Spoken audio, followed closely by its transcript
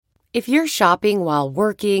If you're shopping while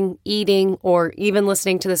working, eating, or even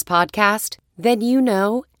listening to this podcast, then you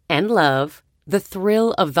know and love the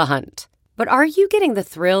thrill of the hunt. But are you getting the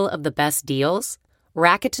thrill of the best deals?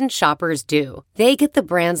 Rakuten shoppers do. They get the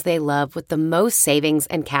brands they love with the most savings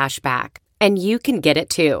and cash back. And you can get it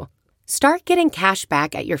too. Start getting cash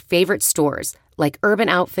back at your favorite stores like Urban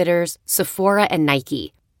Outfitters, Sephora, and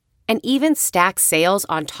Nike. And even stack sales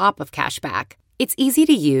on top of cash back. It's easy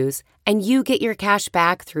to use, and you get your cash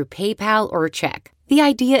back through PayPal or check. The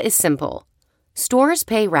idea is simple. Stores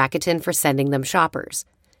pay Rakuten for sending them shoppers,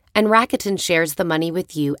 and Rakuten shares the money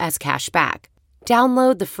with you as cash back.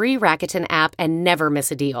 Download the free Rakuten app and never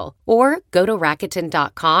miss a deal. Or go to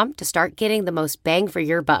Rakuten.com to start getting the most bang for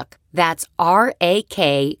your buck. That's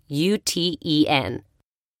RAKUTEN.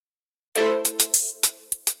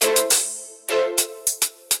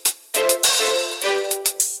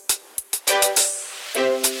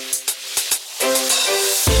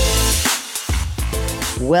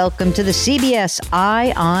 Welcome to the CBS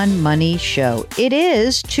Eye on Money show. It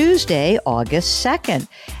is Tuesday, August 2nd.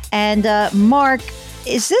 And Mark,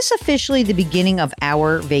 is this officially the beginning of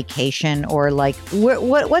our vacation, or like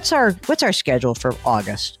what's our schedule for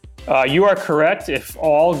August? You are correct. If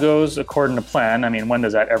all goes according to plan, I mean, when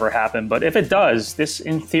does that ever happen? But if it does, this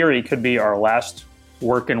in theory could be our last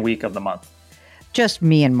working week of the month. Just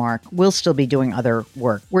me and Mark. We'll still be doing other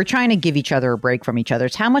work. We're trying to give each other a break from each other.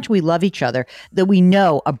 It's how much we love each other that we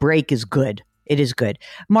know a break is good. It is good.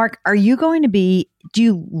 Mark, are you going to do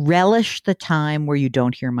you relish the time where you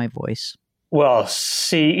don't hear my voice? Well,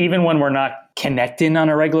 see, even when we're not connecting on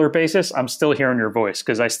a regular basis, I'm still hearing your voice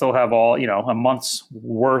because I still have a month's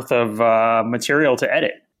worth of material to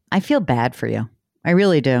edit. I feel bad for you. I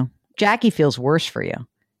really do. Jackie feels worse for you.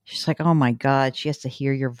 She's like, oh my God, he has to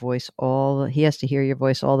hear your voice all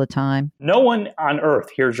the time. No one on earth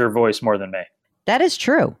hears your voice more than me. That is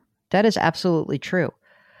true. That is absolutely true.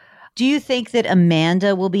 Do you think that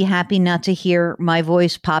Amanda will be happy not to hear my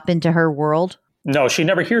voice pop into her world? No, she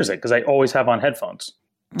never hears it because I always have on headphones.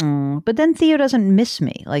 But then Theo doesn't miss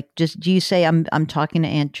me. Like, do you say I'm talking to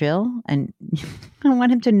Aunt Jill? And I don't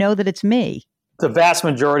want him to know that it's me. The vast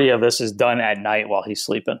majority of this is done at night while he's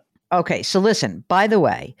sleeping. Okay, so listen, by the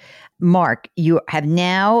way, Mark, you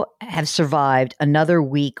have survived another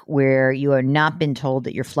week where you have not been told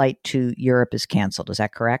that your flight to Europe is canceled. Is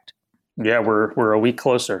that correct? Yeah, we're a week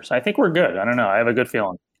closer. So I think we're good. I don't know. I have a good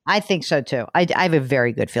feeling. I think so too. I have a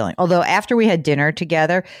very good feeling. Although after we had dinner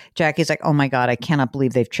together, Jackie's like, oh my God, I cannot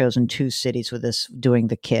believe they've chosen 2 cities with this doing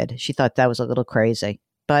the kid. She thought that was a little crazy.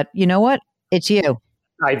 But you know what? It's you.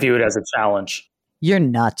 I view it as a challenge. You're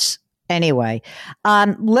nuts. Anyway,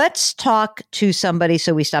 let's talk to somebody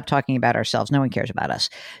so we stop talking about ourselves. No one cares about us.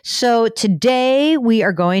 So today we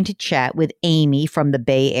are going to chat with Amy from the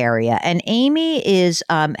Bay Area. And Amy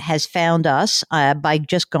has found us by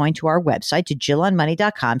just going to our website, to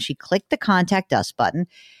JillOnMoney.com. She clicked the Contact Us button.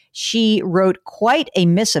 She wrote quite a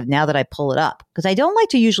missive now that I pull it up, because I don't like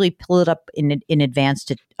to usually pull it up in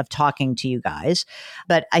advance of talking to you guys.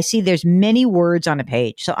 But I see there's many words on a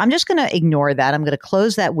page. So I'm just going to ignore that. I'm going to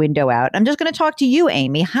close that window out. I'm just going to talk to you,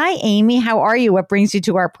 Amy. Hi, Amy. How are you? What brings you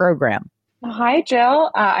to our program? Hi,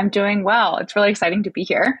 Jill. I'm doing well. It's really exciting to be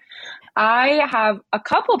here. I have a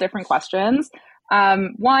couple different questions.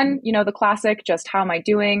 One, the classic, just how am I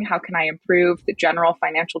doing? How can I improve? The general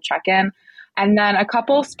financial check-in. And then a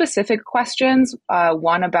couple specific questions,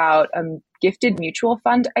 one about a gifted mutual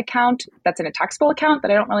fund account that's in a taxable account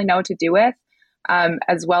that I don't really know what to do with,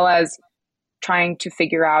 as well as trying to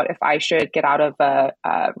figure out if I should get out of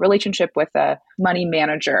a relationship with a money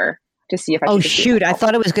manager to see if I should. Oh, shoot. I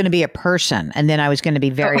thought it was going to be a person. And then I was going to be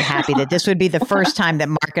very happy that this would be the first time that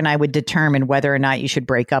Mark and I would determine whether or not you should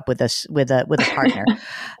break up with us with a partner.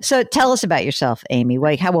 So tell us about yourself, Amy.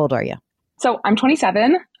 Like, how old are you? So I'm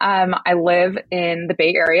 27. I live in the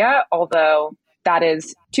Bay Area, although that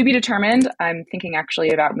is to be determined. I'm thinking actually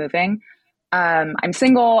about moving. I'm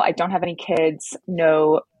single. I don't have any kids,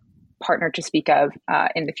 no partner to speak of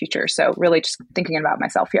in the future. So really just thinking about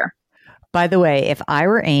myself here. By the way, if I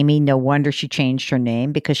were Amy, no wonder she changed her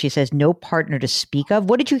name, because she says no partner to speak of.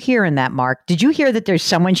 What did you hear in that, Mark? Did you hear that there's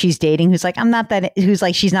someone she's dating who's like,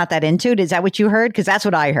 she's not that into it? Is that what you heard? Because that's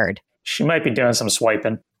what I heard. She might be doing some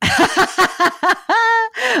swiping.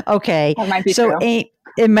 Okay. That might be true.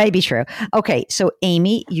 It might be true. Okay. So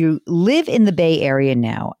Amy, you live in the Bay Area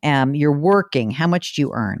now. You're working. How much do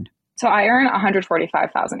you earn? So I earn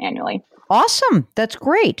 $145,000 annually. Awesome. That's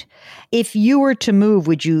great. If you were to move,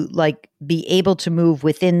 would you be able to move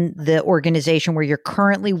within the organization where you're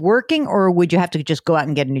currently working, or would you have to just go out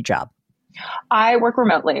and get a new job? I work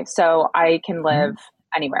remotely, so I can live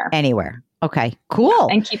anywhere. Anywhere. Okay, cool.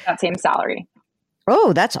 And keep that same salary.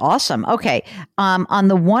 Oh, that's awesome. Okay. On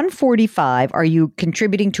the 145, are you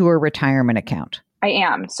contributing to a retirement account? I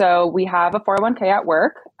am. So we have a 401k at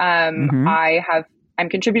work. I'm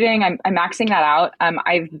contributing. I'm maxing that out.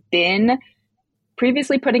 I've been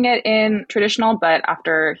previously putting it in traditional, but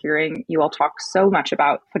after hearing you all talk so much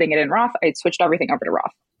about putting it in Roth, I switched everything over to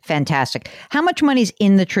Roth. Fantastic. How much money's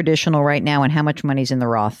in the traditional right now and how much money's in the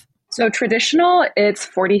Roth? So traditional, it's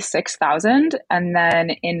 46,000, and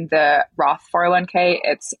then in the Roth 401k,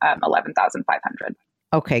 it's 11,500.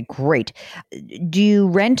 Okay, great. Do you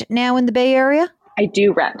rent now in the Bay Area? I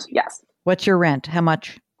do rent, yes. What's your rent? How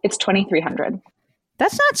much? It's 2,300.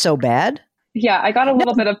 That's not so bad. Yeah, I got a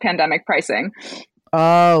little bit of pandemic pricing.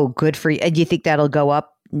 Oh, good for you. Do you think that'll go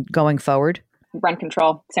up going forward? Rent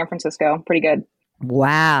control, San Francisco, pretty good.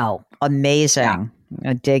 Wow, amazing.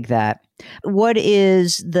 Yeah. I dig that. What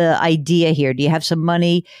is the idea here? Do you have some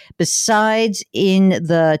money besides in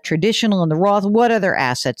the traditional and the Roth? What other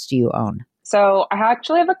assets do you own? So I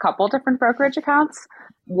actually have a couple different brokerage accounts.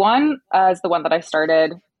 One is the one that I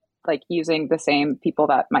started like using the same people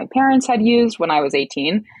that my parents had used when I was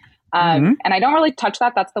 18. And I don't really touch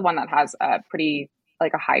that. That's the one that has a pretty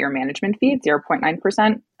like a higher management fee,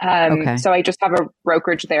 0.9%. Okay. So I just have a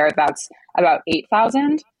brokerage there that's about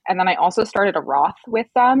 8,000. And then I also started a Roth with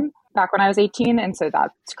them back when I was 18. And so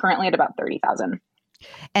that's currently at about 30,000.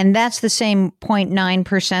 And that's the same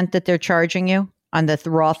 0.9% that they're charging you on the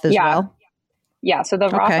Roth as well? Yeah. So the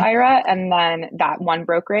Roth IRA and then that one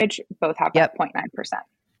brokerage both have that 0.9%.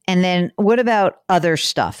 And then what about other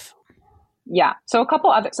stuff? Yeah. So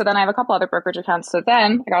then I have a couple other brokerage accounts. So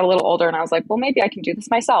then I got a little older and I was like, well, maybe I can do this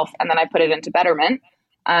myself. And then I put it into Betterment.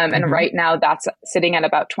 And right now that's sitting at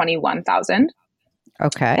about 21,000.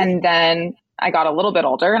 Okay. And then I got a little bit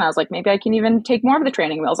older and I was like, maybe I can even take more of the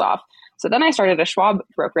training wheels off. So then I started a Schwab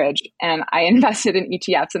brokerage and I invested in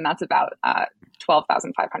ETFs, and that's about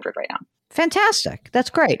 12,500 right now. Fantastic. That's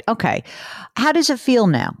great. Okay. How does it feel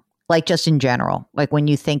now? Like just in general, like when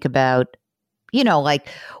you think about, like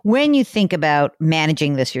when you think about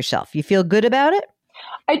managing this yourself, you feel good about it?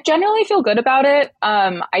 I generally feel good about it.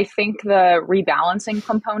 I think the rebalancing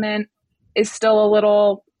component is still a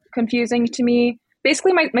little confusing to me.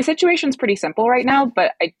 Basically, my situation's pretty simple right now,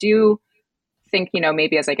 but I do think,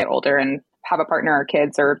 maybe as I get older and have a partner or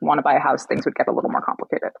kids or want to buy a house, things would get a little more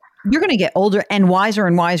complicated. You're going to get older and wiser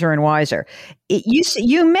and wiser and wiser.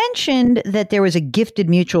 You mentioned that there was a gifted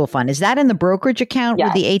mutual fund. Is that in the brokerage account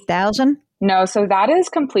with the 8,000? No, so that is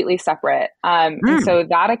completely separate. And so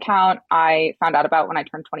that account I found out about when I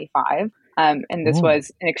turned 25. And this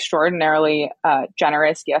was an extraordinarily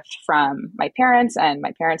generous gift from my parents and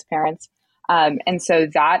my parents' parents. And so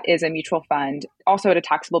that is a mutual fund, also at a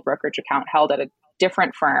taxable brokerage account held at a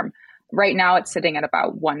different firm. Right now it's sitting at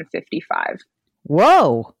about 155.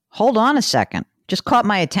 Whoa, hold on a second. Just caught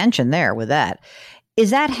my attention there with that. Is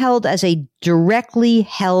that held as a directly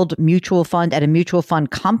held mutual fund at a mutual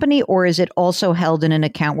fund company, or is it also held in an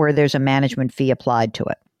account where there's a management fee applied to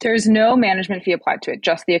it? There's no management fee applied to it,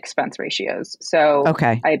 just the expense ratios. So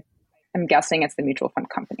I'm guessing it's the mutual fund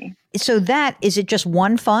company. So is it just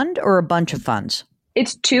one fund or a bunch of funds?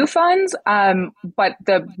 It's two funds, but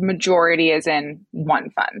the majority is in one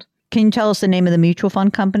fund. Can you tell us the name of the mutual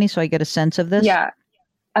fund company so I get a sense of this? Yeah.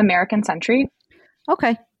 American Century.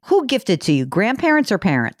 Okay. Who gifted to you? Grandparents or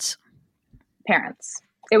parents? Parents.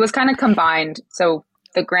 It was kind of combined. So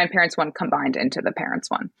the grandparents one combined into the parents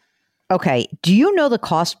one. Okay. Do you know the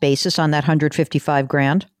cost basis on that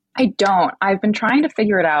 $155,000? I don't. I've been trying to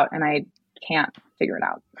figure it out and I can't figure it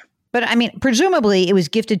out. But I mean, presumably it was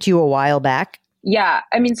gifted to you a while back. Yeah.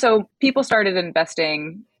 I mean, so people started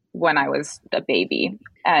investing when I was a baby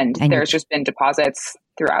and there's just been deposits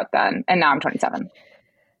throughout then. And now I'm 27.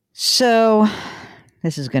 So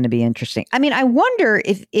this is going to be interesting. I mean, I wonder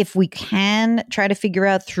if we can try to figure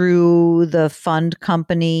out through the fund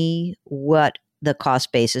company what the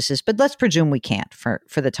cost basis is, but let's presume we can't for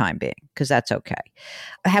the time being, because that's okay.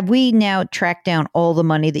 Have we now tracked down all the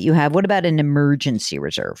money that you have? What about an emergency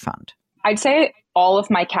reserve fund? I'd say all of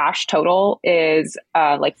my cash total is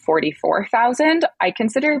like 44,000. I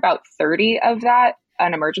consider about 30 of that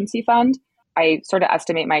an emergency fund. I sort of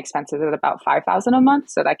estimate my expenses at about 5,000 a month.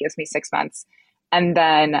 So that gives me 6 months. And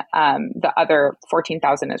then the other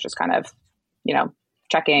 14,000 is just kind of,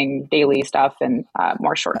 checking daily stuff and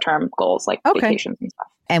more short-term goals like vacations and stuff.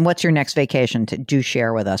 And what's your next vacation? Do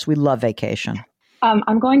share with us. We love vacation.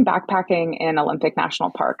 I'm going backpacking in Olympic National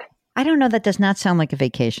Park. I don't know. That does not sound like a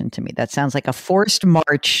vacation to me. That sounds like a forced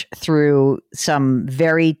march through some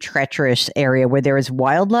very treacherous area where there is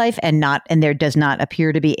wildlife and there does not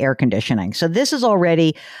appear to be air conditioning. So this is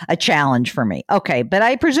already a challenge for me. Okay. But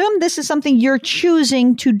I presume this is something you're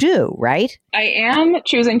choosing to do, right? I am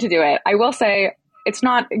choosing to do it. I will say it's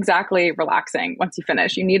not exactly relaxing once you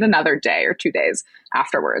finish. You need another day or 2 days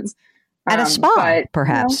afterwards. At a spa,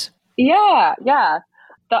 perhaps. Yeah.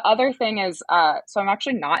 The other thing is, so I'm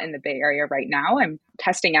actually not in the Bay Area right now. I'm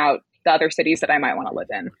testing out the other cities that I might want to live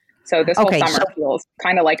in. So this whole summer feels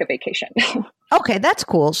kind of like a vacation. Okay, that's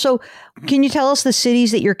cool. So can you tell us the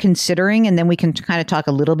cities that you're considering, and then we can kind of talk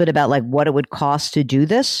a little bit about like what it would cost to do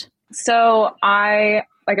this? So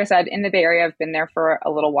like I said, in the Bay Area, I've been there for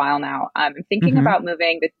a little while now. I'm thinking about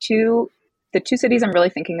moving. The two cities I'm really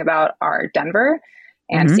thinking about are Denver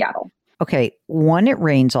and Seattle. Okay, one, it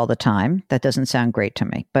rains all the time. That doesn't sound great to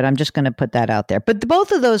me, but I'm just going to put that out there. But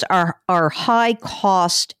both of those are high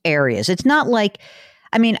cost areas. It's not like,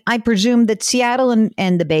 I mean, I presume that Seattle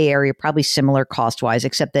and the Bay Area are probably similar cost wise,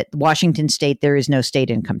 except that Washington State, there is no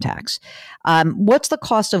state income tax. What's the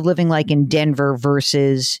cost of living like in Denver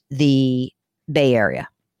versus the Bay Area?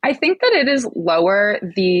 I think that it is lower.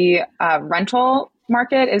 The rental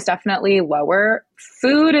market is definitely lower.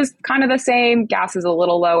 Food is kind of the same. Gas is a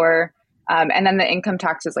little lower. And then the income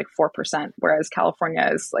tax is like 4%, whereas California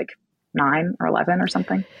is like 9 or 11 or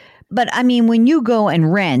something. But I mean, when you go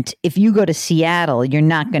and rent, if you go to Seattle, you're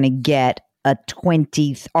not going to get a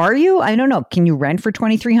are you? I don't know. Can you rent for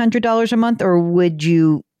 $2,300 a month, or would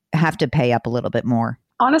you have to pay up a little bit more?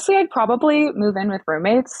 Honestly, I'd probably move in with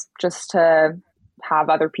roommates just to have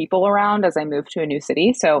other people around as I move to a new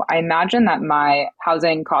city. So I imagine that my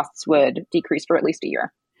housing costs would decrease for at least a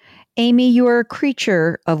year. Amy, you are a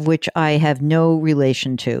creature of which I have no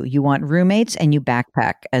relation to. You want roommates and you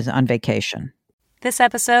backpack as on vacation. This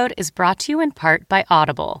episode is brought to you in part by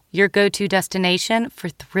Audible, your go-to destination for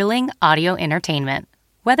thrilling audio entertainment.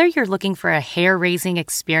 Whether you're looking for a hair-raising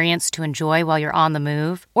experience to enjoy while you're on the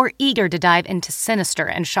move or eager to dive into sinister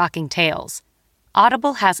and shocking tales,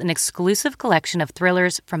 Audible has an exclusive collection of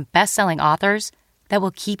thrillers from best-selling authors that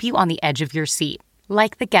will keep you on the edge of your seat,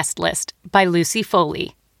 like The Guest List by Lucy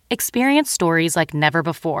Foley. Experience stories like never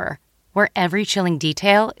before, where every chilling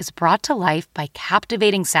detail is brought to life by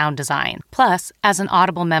captivating sound design. Plus, as an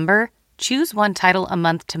Audible member, choose one title a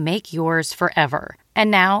month to make yours forever.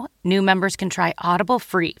 And now, new members can try Audible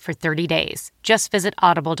free for 30 days. Just visit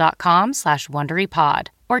audible.com/WonderyPod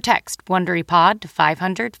or text WonderyPod to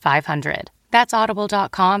 500-500. That's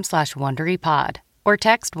audible.com/WonderyPod or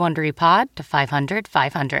text WonderyPod to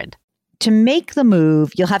 500-500. To make the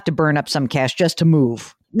move, you'll have to burn up some cash just to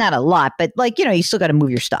move. Not a lot, but like, you still got to move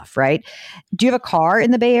your stuff, right? Do you have a car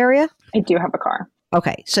in the Bay Area? I do have a car.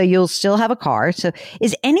 Okay, so you'll still have a car. So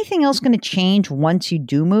is anything else going to change once you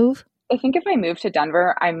do move? I think if I move to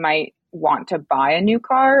Denver, I might want to buy a new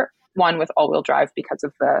car, one with all-wheel drive because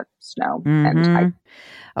of the snow. And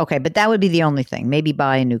okay, but that would be the only thing. Maybe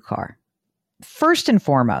buy a new car. First and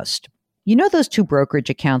foremost, those two brokerage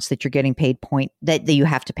accounts that you're getting paid that you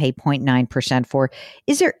have to pay 0.9% for.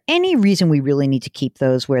 Is there any reason we really need to keep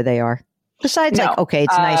those where they are? Besides, no. Okay,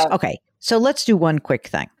 it's nice. Okay, so let's do one quick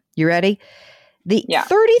thing. You ready? The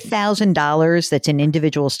 $30,000 that's in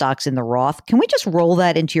individual stocks in the Roth, can we just roll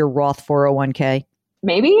that into your Roth 401k?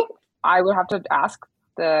 Maybe. I would have to ask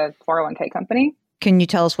the 401k company. Can you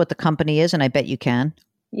tell us what the company is? And I bet you can.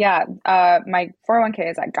 Yeah, my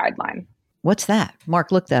 401k is at Guideline. What's that?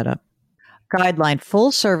 Mark, look that up. Guideline,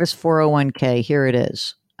 full service 401k. Here it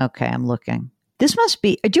is. Okay, I'm looking. This must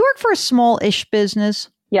be, do you work for a small-ish business?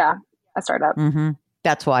 Yeah, a startup.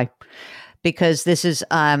 That's why. Because this is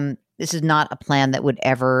not a plan that would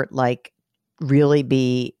ever really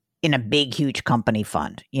be in a big, huge company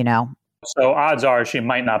fund, So odds are she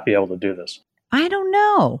might not be able to do this. I don't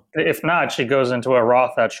know. If not, she goes into a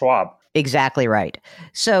Roth at Schwab. Exactly right.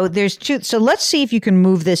 So there's two. So let's see if you can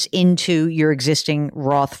move this into your existing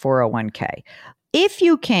Roth 401k. If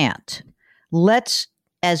you can't, let's,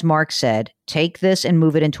 as Mark said, take this and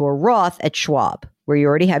move it into a Roth at Schwab, where you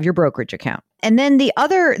already have your brokerage account. And then the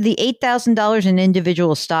 $8,000 in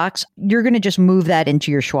individual stocks, you're going to just move that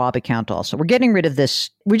into your Schwab account also. We're getting rid of this.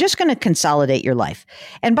 We're just going to consolidate your life.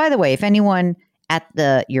 And by the way, if anyone at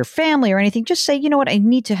your family or anything, just say, you know what, I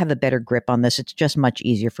need to have a better grip on this. It's just much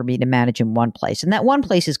easier for me to manage in one place. And that one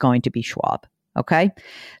place is going to be Schwab. Okay.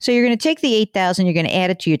 So you're going to take the 8,000, you're going to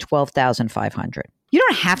add it to your 12,500. You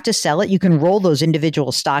don't have to sell it. You can roll those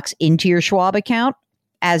individual stocks into your Schwab account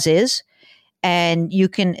as is. And you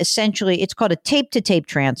can essentially, it's called a tape to tape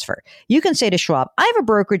transfer. You can say to Schwab, I have a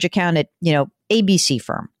brokerage account at, ABC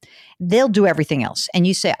firm. They'll do everything else. And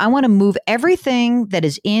you say, I want to move everything that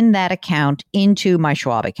is in that account into my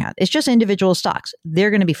Schwab account. It's just individual stocks. They're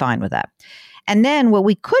going to be fine with that. And then what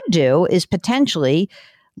we could do is potentially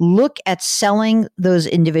look at selling those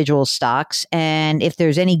individual stocks. And if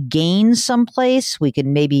there's any gains someplace, we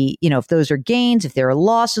can maybe, if those are gains, if there are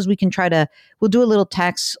losses, we'll do a little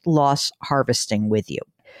tax loss harvesting with you.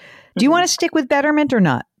 Do you want to stick with Betterment or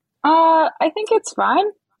not? I think it's fine,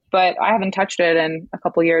 but I haven't touched it in a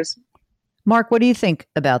couple years. Mark, what do you think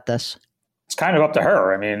about this? It's kind of up to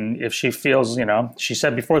her. I mean, if she feels, she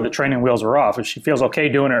said before the training wheels are off, if she feels okay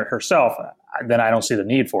doing it herself, then I don't see the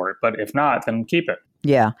need for it. But if not, then keep it.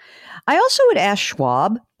 Yeah. I also would ask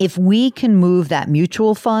Schwab if we can move that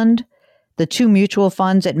mutual fund, the two mutual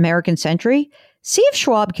funds at American Century, see if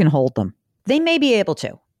Schwab can hold them. They may be able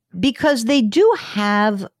to, because they do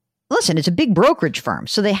have, listen, it's a big brokerage firm,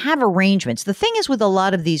 so they have arrangements. The thing is with a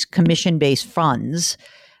lot of these commission-based funds,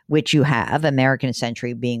 which you have, American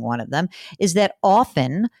Century being one of them, is that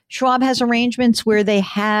often Schwab has arrangements where they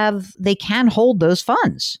can hold those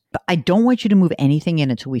funds. But I don't want you to move anything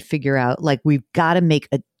in until we figure out, we've got to make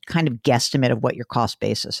a kind of guesstimate of what your cost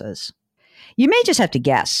basis is. You may just have to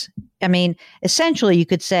guess. I mean, essentially you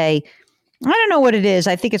could say, I don't know what it is.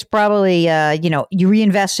 I think it's probably, you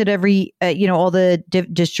reinvested every, all the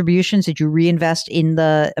distributions that you reinvest in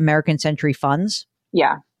the American Century funds.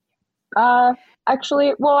 Yeah.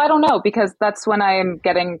 Actually, well, I don't know, because that's when I'm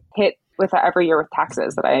getting hit with every year with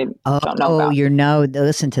taxes that I don't know about.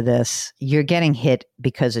 Listen to this. You're getting hit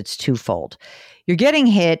because it's twofold. You're getting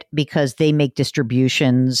hit because they make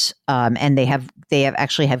distributions, and they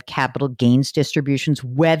actually have capital gains distributions,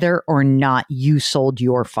 whether or not you sold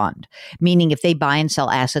your fund. Meaning if they buy and sell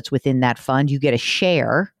assets within that fund, you get a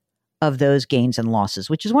share of those gains and losses,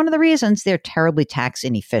 which is one of the reasons they're terribly tax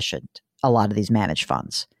inefficient, a lot of these managed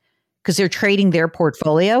funds. Because they're trading their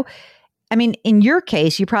portfolio. I mean, in your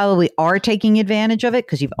case, you probably are taking advantage of it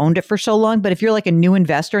because you've owned it for so long. But if you're like a new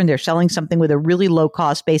investor and they're selling something with a really low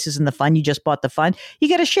cost basis in the fund, you just bought the fund, you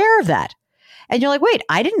get a share of that. And you're like, wait,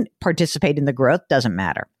 I didn't participate in the growth. Doesn't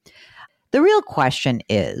matter. The real question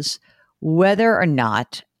is whether or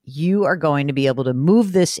not you are going to be able to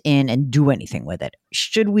move this in and do anything with it.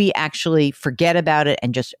 Should we actually forget about it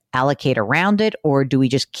and just allocate around it? Or do we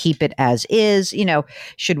just keep it as is?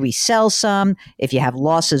 Should we sell some? If you have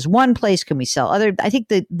losses one place, can we sell other? I think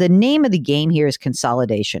the name of the game here is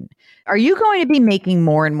consolidation. Are you going to be making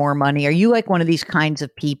more and more money? Are you like one of these kinds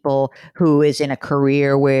of people who is in a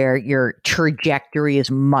career where your trajectory is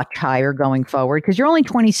much higher going forward? Because you're only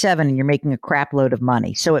 27 and you're making a crap load of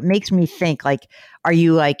money. So it makes me think are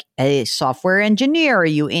you like a software engineer? Are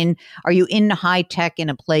you in high tech in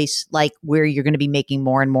a place like where you're going to be making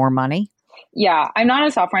more and more money? Yeah, I'm not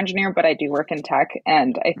a software engineer, but I do work in tech,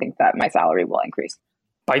 and I think that my salary will increase.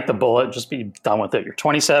 Bite the bullet. Just be done with it. You're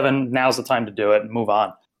 27. Now's the time to do it and move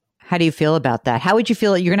on. How do you feel about that? How would you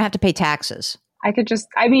feel? You're going to have to pay taxes. I could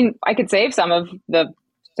save some of the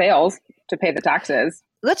sales to pay the taxes.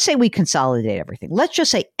 Let's say we consolidate everything. Let's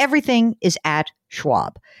just say everything is at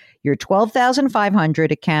Schwab. Your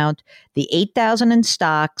 $12,500 account, the $8,000 in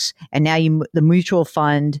stocks, and now the mutual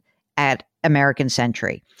fund at American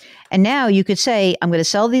Century. And now you could say, I'm going to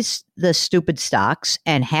sell the stupid stocks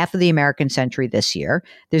and half of the American Century this year.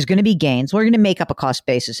 There's going to be gains. We're going to make up a cost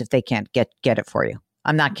basis if they can't get it for you.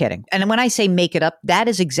 I'm not kidding. And when I say make it up, that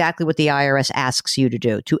is exactly what the IRS asks you to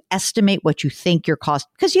do, to estimate what you think your cost,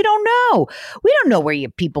 because you don't know. We don't know where your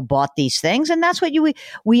people bought these things. And that's what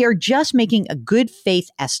we are just making a good faith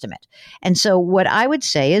estimate. And so what I would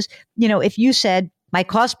say is, if you said my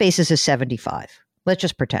cost basis is 75, let's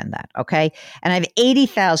just pretend that. Okay. And I have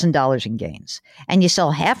 $80,000 in gains, and you sell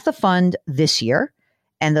half the fund this year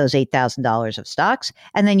and those $8,000 of stocks.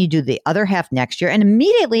 And then you do the other half next year. And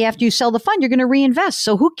immediately after you sell the fund, you're going to reinvest.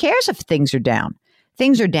 So who cares if things are down?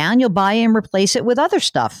 Things are down, you'll buy and replace it with other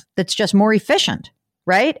stuff that's just more efficient,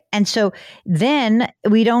 right? And so then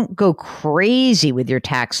we don't go crazy with your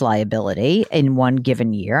tax liability in one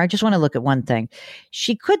given year. I just want to look at one thing.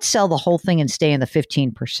 She could sell the whole thing and stay in the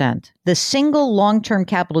 15%. The single long-term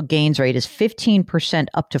capital gains rate is 15%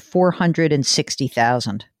 up to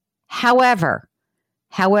 $460,000.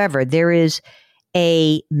 However, there is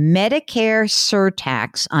a Medicare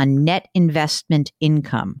surtax on net investment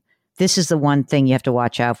income. This is the one thing you have to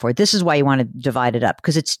watch out for. This is why you want to divide it up,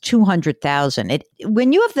 because it's $200,000.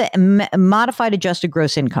 When you have the modified adjusted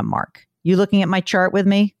gross income, Mark, you looking at my chart with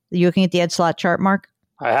me? Are you looking at the Ed Slott chart, Mark?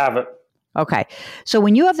 I have it. Okay. So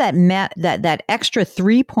when you have that extra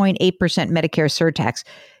 3.8% Medicare surtax,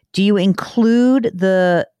 do you include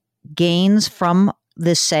the gains from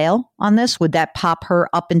this sale on this? Would that pop her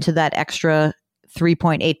up into that extra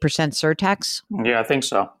 3.8% surtax? Yeah, I think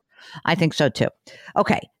so. I think so too.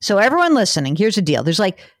 Okay. So everyone listening, here's the deal. There's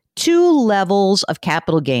like 2 levels of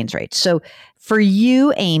capital gains rates. So for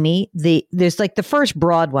you, Amy, there's like the first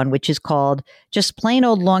broad one, which is called just plain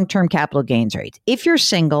old long-term capital gains rates. If you're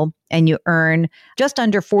single and you earn just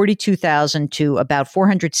under $42,000 to about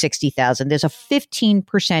 $460,000, there's a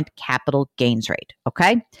 15% capital gains rate.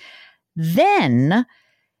 Okay. Then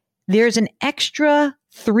there's an extra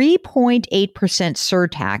 3.8%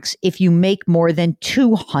 surtax if you make more than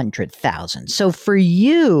 $200,000. So for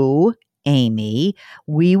you, Amy,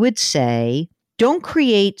 we would say don't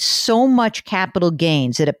create so much capital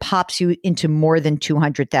gains that it pops you into more than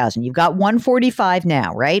 200,000. You've got 145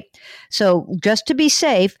 now, right? So just to be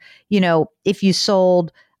safe, if you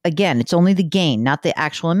sold, again, it's only the gain, not the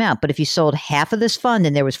actual amount. But if you sold half of this fund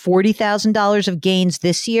and there was $40,000 of gains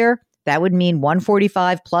this year, that would mean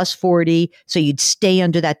 145 plus 40. So you'd stay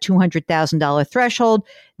under that $200,000 threshold.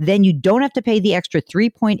 Then you don't have to pay the extra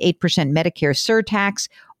 3.8% Medicare surtax.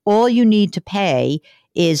 All you need to pay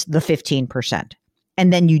is the 15%.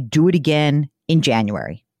 And then you do it again in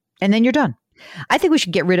January. And then you're done. I think we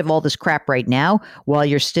should get rid of all this crap right now while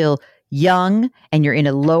you're still young and you're in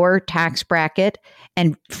a lower tax bracket.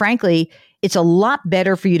 And frankly, it's a lot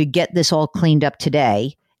better for you to get this all cleaned up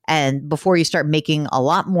today and before you start making a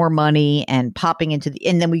lot more money and popping into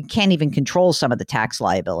and then we can't even control some of the tax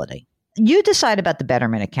liability. You decide about the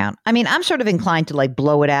Betterment account. I mean, I'm sort of inclined to like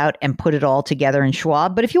blow it out and put it all together in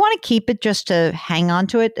Schwab, but if you want to keep it just to hang on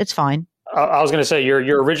to it, it's fine. I was going to say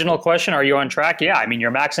your original question, are you on track? Yeah. I mean,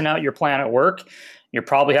 you're maxing out your plan at work. You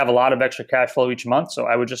probably have a lot of extra cash flow each month. So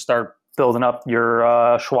I would just start building up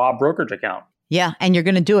your Schwab brokerage account. Yeah. And you're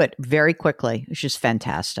going to do it very quickly, which is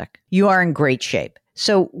fantastic. You are in great shape.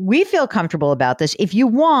 So we feel comfortable about this. If you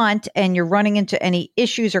want and you're running into any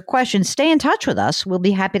issues or questions, stay in touch with us. We'll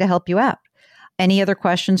be happy to help you out. Any other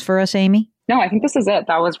questions for us, Amy? No, I think this is it.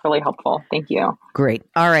 That was really helpful. Thank you. Great.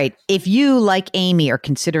 All right. If you, like Amy, are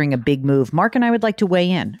considering a big move, Mark and I would like to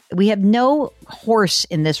weigh in. We have no horse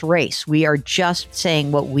in this race. We are just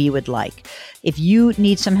saying what we would like. If you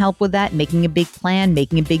need some help with that, making a big plan,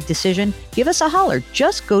 making a big decision, give us a holler.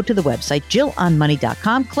 Just go to the website,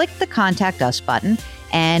 JillOnMoney.com, click the Contact Us button,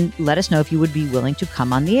 and let us know if you would be willing to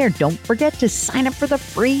come on the air. Don't forget to sign up for the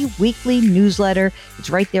free weekly newsletter. It's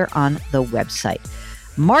right there on the website.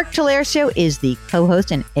 Mark Talercio is the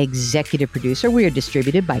co-host and executive producer. We are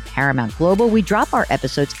distributed by Paramount Global. We drop our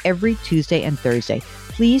episodes every Tuesday and Thursday.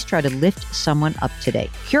 Please try to lift someone up today.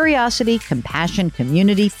 Curiosity, compassion,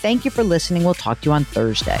 community. Thank you for listening. We'll talk to you on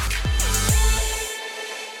Thursday.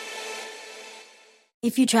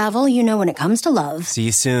 If you travel, you know when it comes to love. See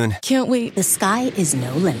you soon. Can't wait. The sky is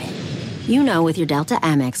no limit. You know with your Delta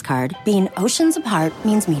Amex card, being oceans apart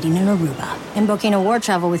means meeting in Aruba. And booking a war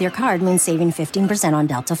travel with your card means saving 15% on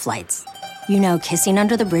Delta flights. You know kissing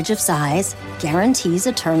under the bridge of sighs guarantees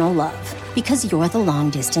eternal love. Because you're the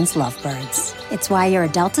long-distance lovebirds. It's why you're a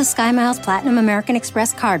Delta SkyMiles Platinum American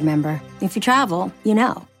Express card member. If you travel, you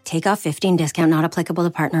know. Take off 15 discount not applicable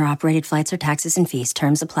to partner-operated flights or taxes and fees.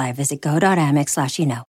 Terms apply. Visit go.amex/you know.